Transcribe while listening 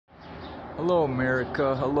Hello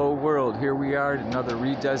America, hello world. Here we are at another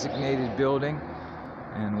redesignated building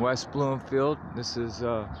in West Bloomfield. This is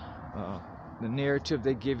the narrative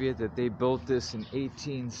they give you that they built this in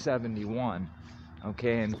 1871.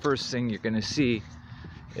 Okay, and the first thing you're going to see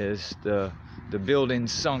is the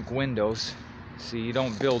building's sunk windows. See, you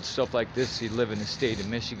don't build stuff like this, you live in the state of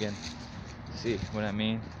Michigan. See what I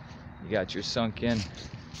mean? You got your sunk in,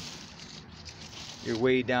 you're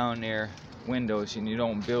way down there windows, and you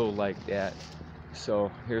don't build like that.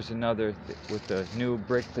 So here's another with the new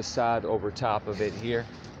brick facade over top of it here.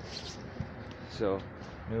 So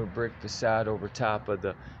new brick facade over top of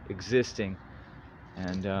the existing,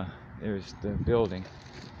 and there's the building.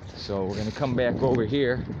 So we're going to come back over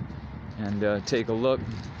here and take a look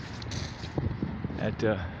at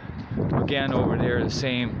again over there, the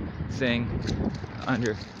same thing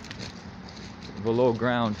under below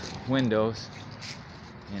ground windows,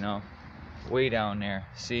 you know, way down there.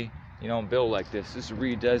 See, you don't build like this. This is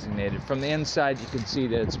redesignated. From the inside you can see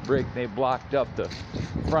that it's brick. They blocked up the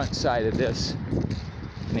front side of this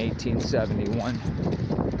in 1871.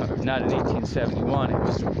 Not in 1871, it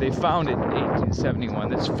was, they found it in 1871.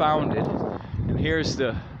 That's founded. And here's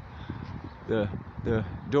the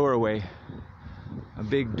doorway, a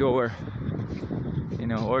big door, you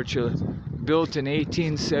know, orchard, built in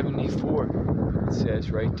 1874. It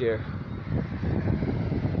says right there,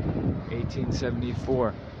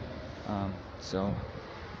 1874. So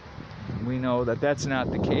we know that that's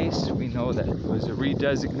not the case. We know that it was a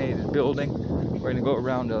redesignated building. We're going to go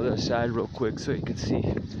around the other side real quick so you can see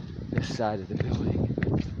this side of the building.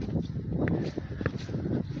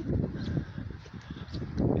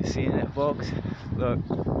 You seeing it, folks? Look,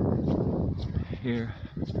 here,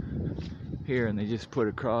 and they just put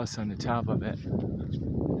a cross on the top of it.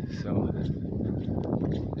 So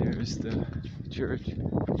there's the church.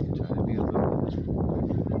 Trying to be a little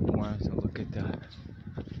more to look at that.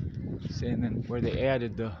 See, and then where they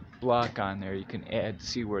added the block on there, you can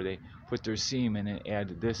see where they put their seam in and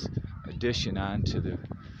added this addition on to the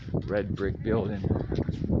red brick building.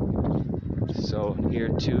 So here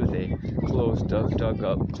too, they dug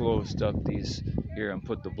up, closed up these here and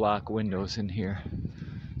put the block windows in here.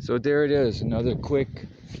 So there it is, another quick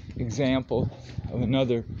example of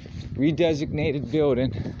another redesignated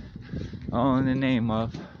building, all in the name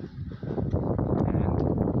of, and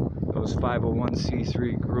those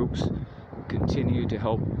 501c3 groups continue to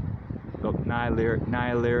help the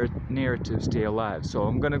narrative stay alive. So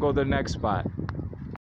I'm going to go to the next spot.